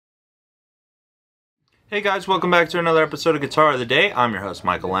Hey guys, welcome back to another episode of Guitar of the Day. I'm your host,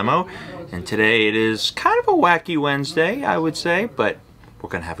 Michael Lemmo, and today it is kind of a wacky Wednesday, I would say, but we're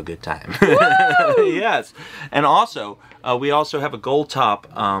gonna have a good time. Yes, and also, we also have a gold top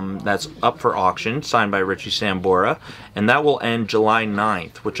that's up for auction, signed by Richie Sambora, and that will end July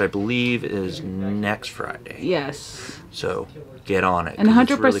 9th, which I believe is next Friday. Yes. So, get on it. And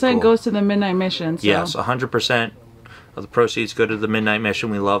 100% really cool. goes to the Midnight Mission. So. Yes, 100% of the proceeds go to the Midnight Mission.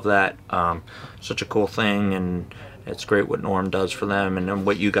 We love that. Such a cool thing, and it's great what Norm does for them and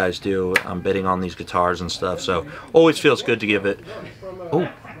what you guys do bidding on these guitars and stuff. So always feels good to give it.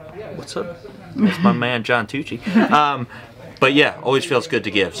 Oh, what's up? That's my man John Tucci. But yeah, always feels good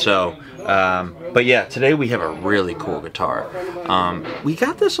to give. So but yeah, today we have a really cool guitar. We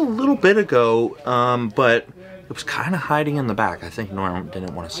got this a little bit ago, but it was kind of hiding in the back. I think Norm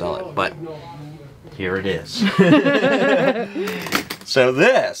didn't want to sell it, but here it is. So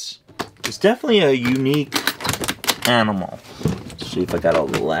this is definitely a unique animal. Let's see if I got all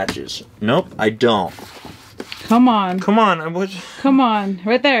the latches. Nope, I don't. Come on. Come on. Come on.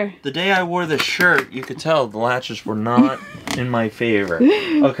 Right there. The day I wore this shirt, you could tell the latches were not in my favor.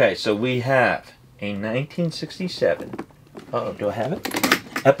 Okay, so we have a 1967. Uh-oh, do I have it?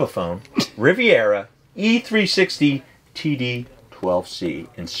 Epiphone Riviera E360-TD12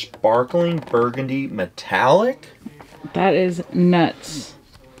 in sparkling burgundy metallic. That is nuts.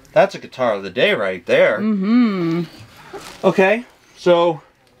 That's a guitar of the day right there. Mm-hmm. Okay, so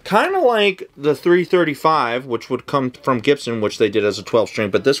kind of like the 335, which would come from Gibson, which they did as a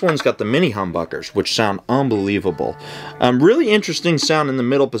 12-string, but this one's got the mini humbuckers, which sound unbelievable. Really interesting sound in the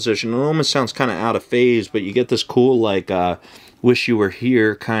middle position. It almost sounds kind of out of phase, but you get this cool, like, wish you were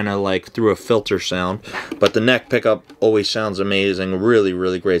here, kind of like through a filter sound. But the neck pickup always sounds amazing. Really,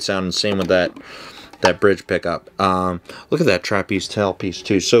 really great sound, and same with that bridge pickup. Look at that trapeze tailpiece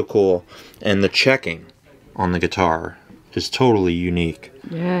too, so cool. And the checking on the guitar is totally unique.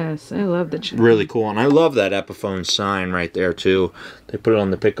 Yes, I love the checking. Really cool, and I love that Epiphone sign right there too. They put it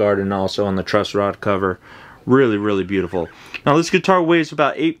on the pickguard and also on the truss rod cover. Really, really beautiful. Now this guitar weighs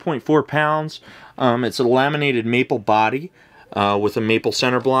about 8.4 pounds. It's a laminated maple body with a maple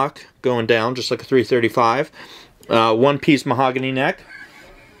center block going down, just like a 335. One-piece mahogany neck.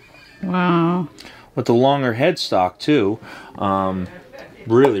 Wow. With the longer headstock too.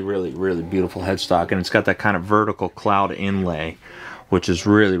 Really, really, really beautiful headstock, and it's got that kind of vertical cloud inlay, which is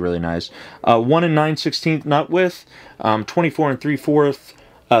really, really nice. 1 9/16 nut width, 24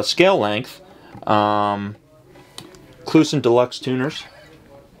 3/4 scale length. Kluson Deluxe tuners,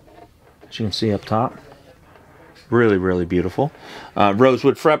 as you can see up top. Really, really beautiful.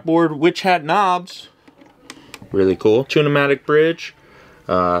 Rosewood fretboard, witch hat knobs. Really cool. Tune-o-matic bridge.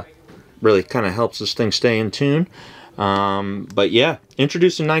 Really kind of helps this thing stay in tune. But yeah,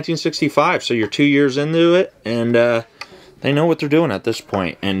 introduced in 1965, so you're 2 years into it, and they know what they're doing at this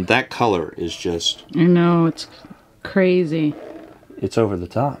point. And that color is just... I know, it's crazy. It's over the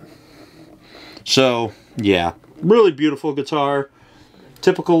top. So, yeah, really beautiful guitar.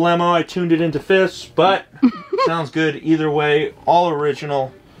 Typical Lemmo, I tuned it into fifths, but sounds good either way. All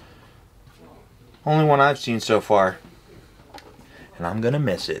original. Only one I've seen so far. And I'm gonna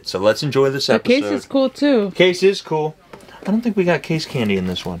miss it. So let's enjoy this episode. The case is cool too. Case is cool. I don't think we got case candy in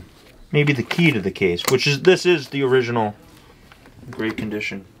this one. Maybe the key to the case, which is this is the original. Great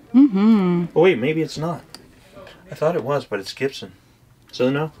condition. Mm-hmm. Oh wait, maybe it's not. I thought it was, but it's Gibson.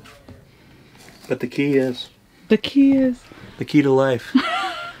 So no. But the key is. The key is. The key to life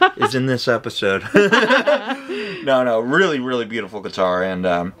is in this episode. No, really, really beautiful guitar,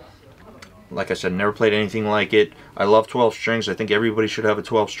 and like I said, never played anything like it. I love 12 strings. I think everybody should have a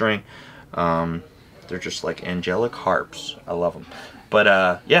 12 string. They're just like angelic harps. I love them.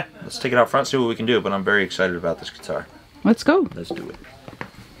 But yeah, let's take it out front, see what we can do. But I'm very excited about this guitar. Let's go. Let's do it.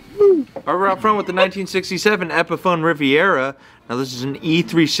 Woo. All right, we're out front with the 1967 Epiphone Riviera. Now this is an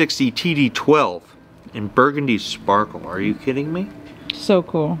E360-TD12 in burgundy sparkle. Are you kidding me? So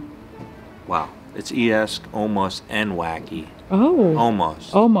cool. Wow, it's esque, almost, and wacky. Oh.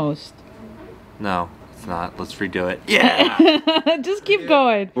 Almost. Almost. No, it's not. Let's redo it. Yeah! Just keep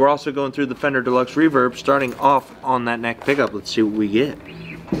going. We're also going through the Fender Deluxe Reverb, starting off on that neck pickup. Let's see what we get.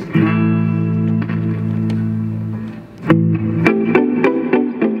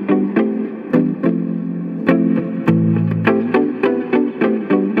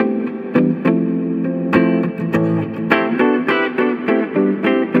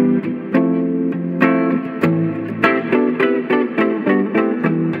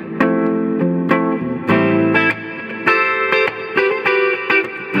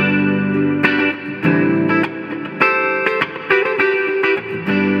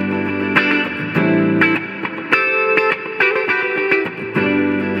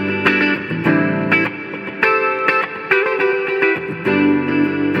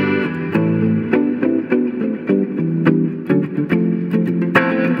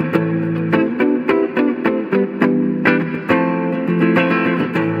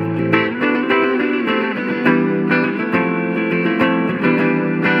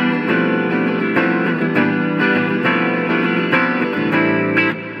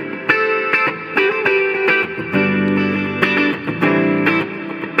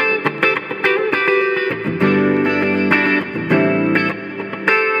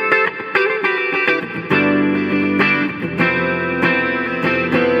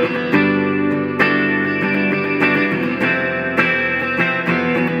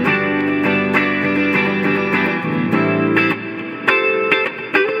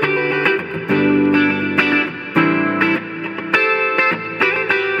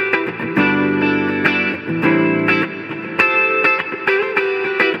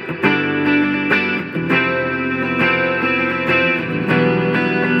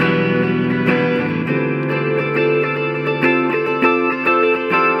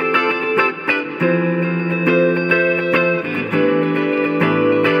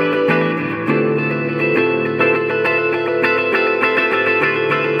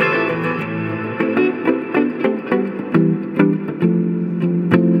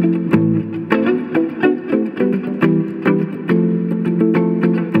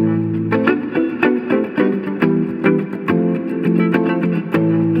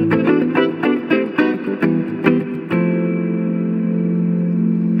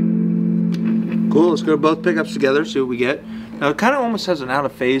 Cool, let's go to both pickups together, see what we get. Now it kind of almost has an out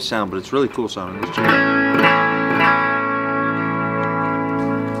of phase sound, but it's really cool sounding. Let's check it out.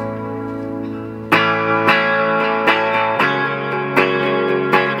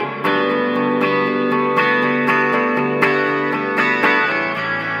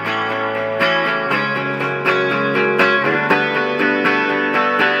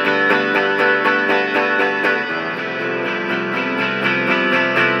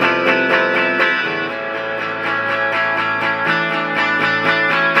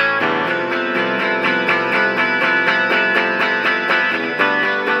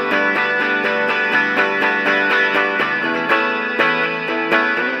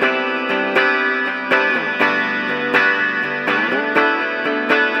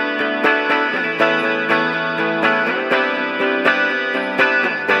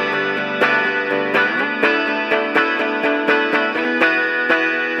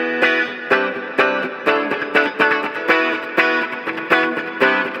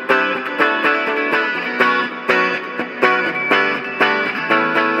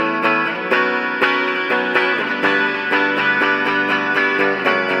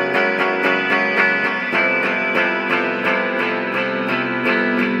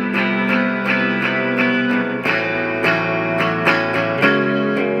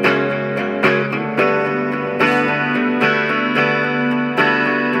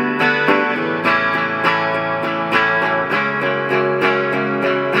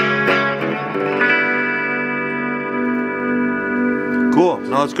 Cool.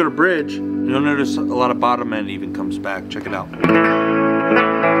 Now let's go to bridge. You'll notice a lot of bottom end even comes back. Check it out.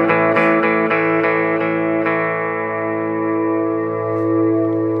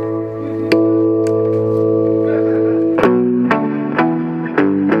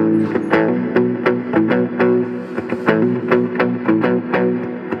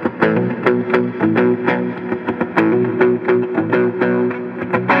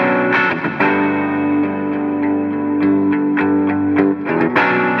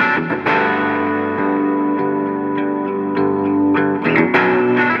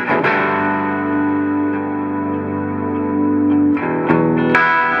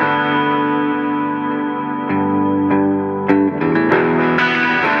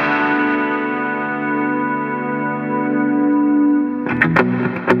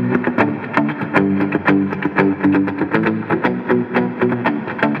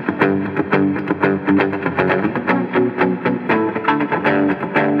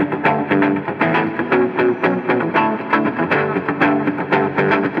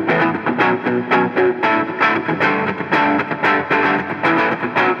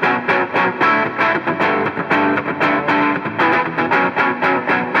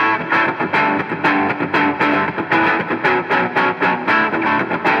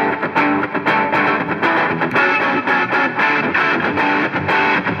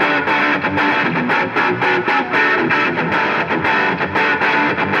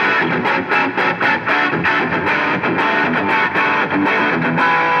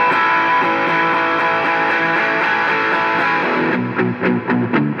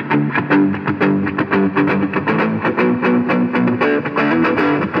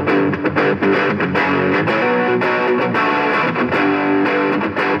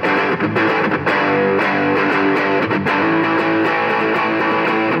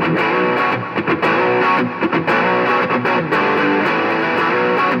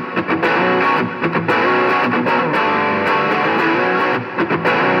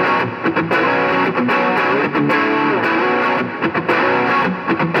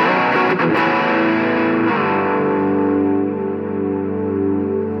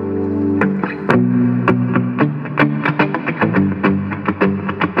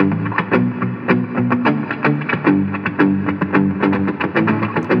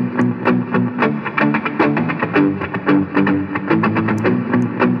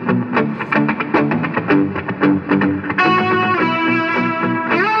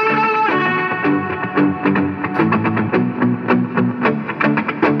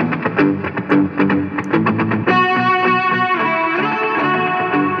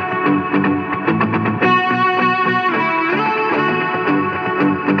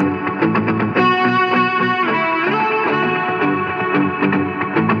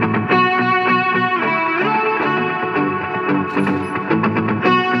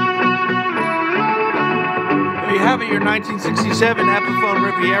 have your 1967 Epiphone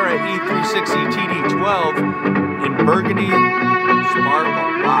Riviera E360-TD12 in Burgundy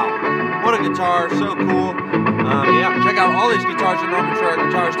Sparkle. Wow, what a guitar, so cool. Yeah, check out all these guitars at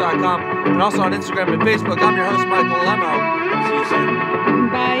NormanShredGuitarist.com and also on Instagram and Facebook. I'm your host, Michael Lemmo. See you soon.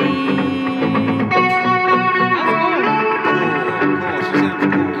 Bye.